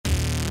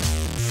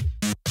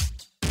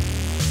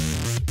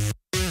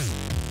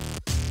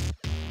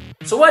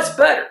So what's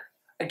better,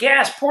 a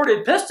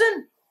gas-ported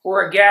piston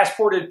or a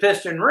gas-ported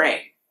piston ring?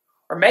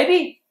 Or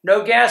maybe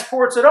no gas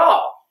ports at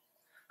all?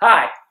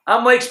 Hi,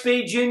 I'm Lake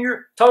Speed Jr.,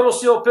 Total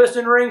Seal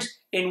Piston Rings,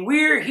 and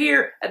we're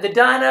here at the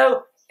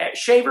Dyno at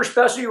Shaver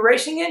Specialty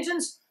Racing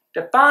Engines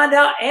to find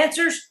out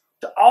answers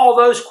to all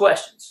those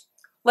questions.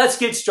 Let's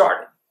get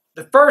started.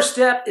 The first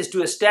step is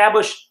to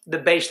establish the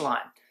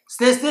baseline.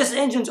 Since this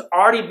engine's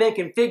already been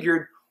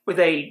configured with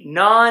a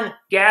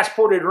non-gas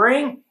ported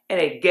ring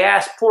and a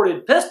gas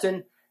ported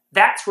piston,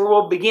 that's where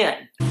we'll begin.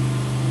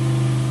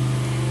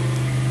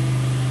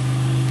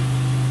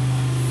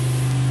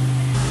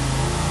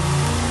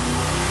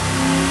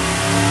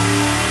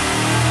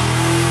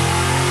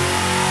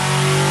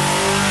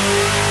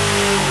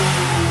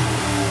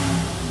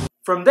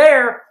 From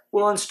there,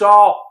 we'll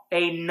install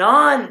a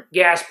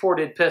non-gas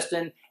ported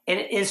piston and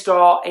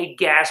install a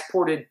gas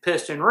ported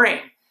piston ring.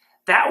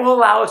 That will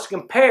allow us to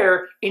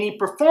compare any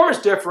performance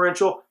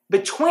differential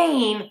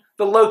between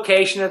the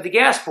location of the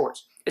gas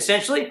ports.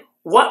 Essentially,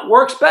 what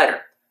works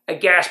better, a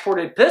gas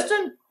ported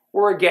piston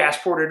or a gas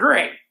ported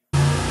ring?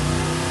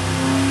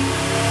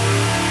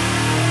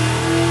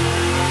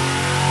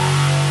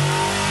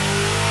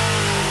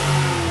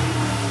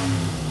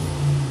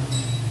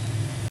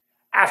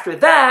 After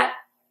that,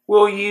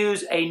 we'll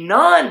use a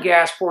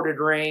non-gas ported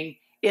ring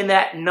in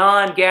that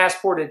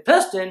non-gas ported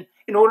piston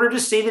in order to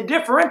see the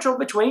differential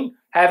between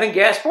having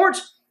gas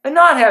ports and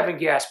not having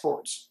gas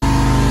ports.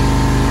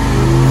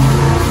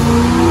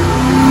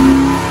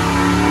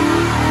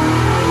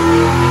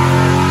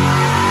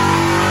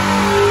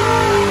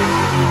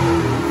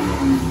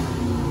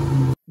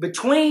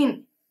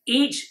 Between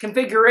each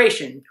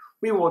configuration,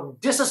 we will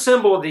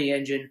disassemble the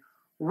engine,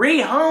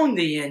 re-hone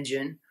the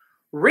engine,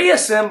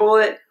 reassemble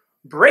it,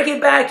 break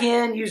it back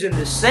in using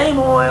the same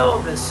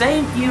oil, the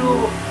same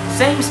fuel,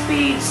 same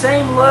speed,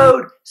 same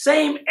load,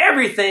 same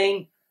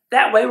everything.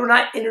 That way we're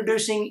not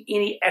introducing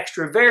any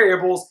extra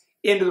variables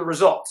into the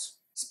results.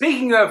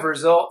 Speaking of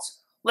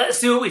results, let's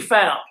see what we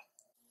found.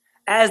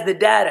 As the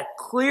data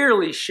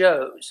clearly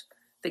shows,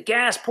 the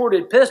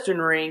gas-ported piston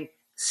ring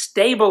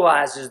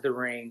stabilizes the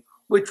ring,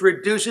 which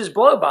reduces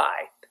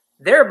blow-by,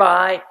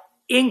 thereby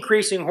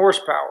increasing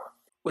horsepower.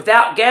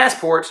 Without gas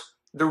ports,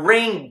 the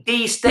ring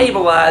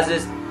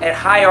destabilizes at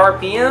high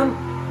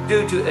RPM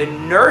due to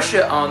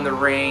inertia on the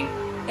ring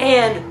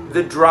and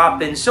the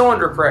drop in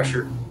cylinder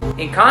pressure.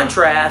 In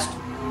contrast,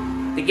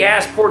 the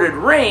gas-ported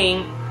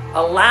ring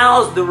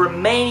allows the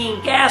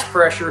remaining gas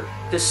pressure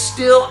to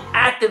still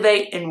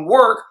activate and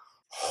work,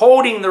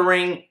 holding the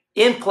ring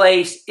in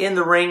place in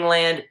the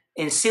ringland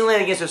and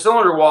sealing against the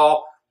cylinder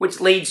wall, which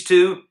leads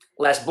to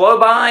less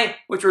blow-by,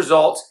 which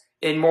results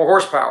in more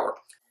horsepower.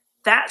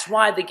 That's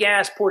why the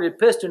gas-ported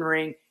piston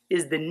ring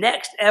is the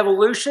next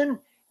evolution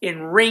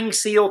in ring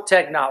seal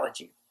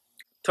technology.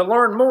 To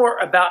learn more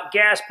about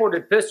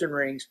gas-ported piston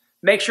rings,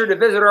 make sure to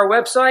visit our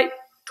website,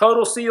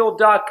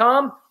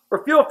 totalseal.com,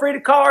 or feel free to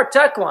call our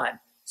tech line,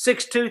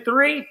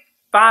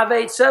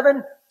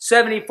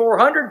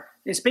 623-587-7400,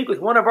 and speak with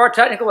one of our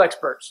technical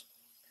experts.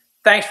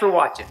 Thanks for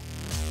watching.